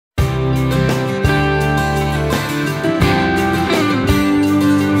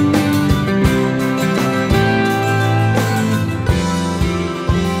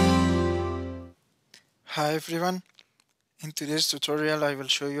everyone, in today's tutorial I will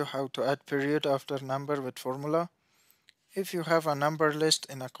show you how to add period after number with formula. If you have a number list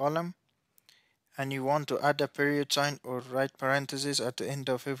in a column and you want to add a period sign or write parentheses at the end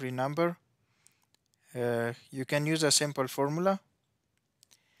of every number, you can use a simple formula.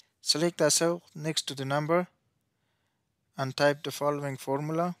 Select a cell next to the number and type the following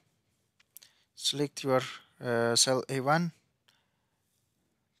formula. Select your cell A1,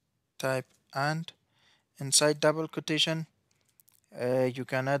 type and inside double quotation you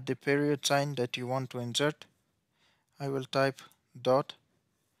can add the period sign that you want to insert. I will type dot,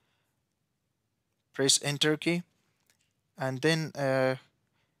 press enter key, and then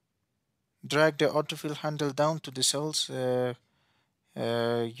drag the autofill handle down to the cells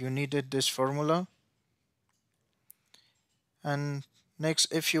you needed this formula. And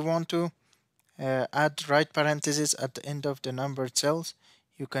next, if you want to add right parentheses at the end of the numbered cells,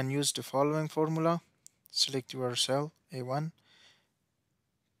 you can use the following formula. Select your cell A1,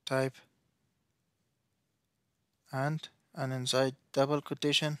 type and inside double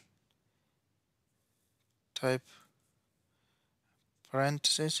quotation type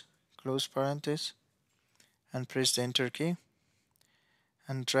parentheses, close parenthesis, and press the enter key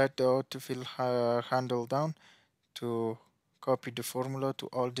and drag the autofill handle down to copy the formula to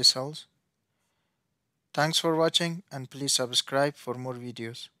all the cells. Thanks for watching and please subscribe for more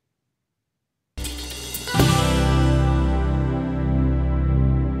videos.